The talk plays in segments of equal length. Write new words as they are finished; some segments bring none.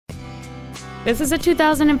This is a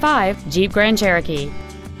 2005 Jeep Grand Cherokee.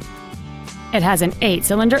 It has an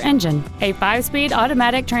 8-cylinder engine, a 5-speed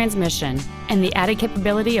automatic transmission, and the added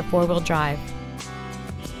capability of 4-wheel drive.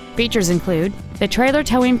 Features include the trailer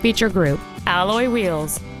towing feature group, alloy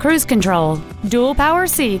wheels, cruise control, dual power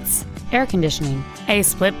seats, air conditioning, a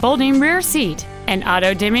split folding rear seat, an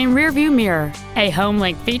auto-dimming rear-view mirror, a home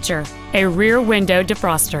link feature, a rear window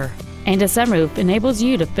defroster, and a sunroof enables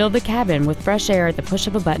you to fill the cabin with fresh air at the push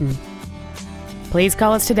of a button. Please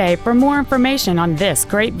call us today for more information on this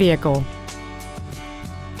great vehicle.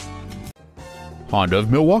 Honda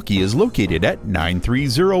of Milwaukee is located at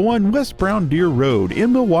 9301 West Brown Deer Road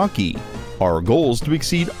in Milwaukee. Our goal is to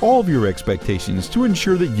exceed all of your expectations to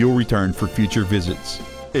ensure that you'll return for future visits.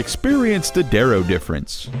 Experience the Darrow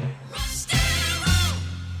difference.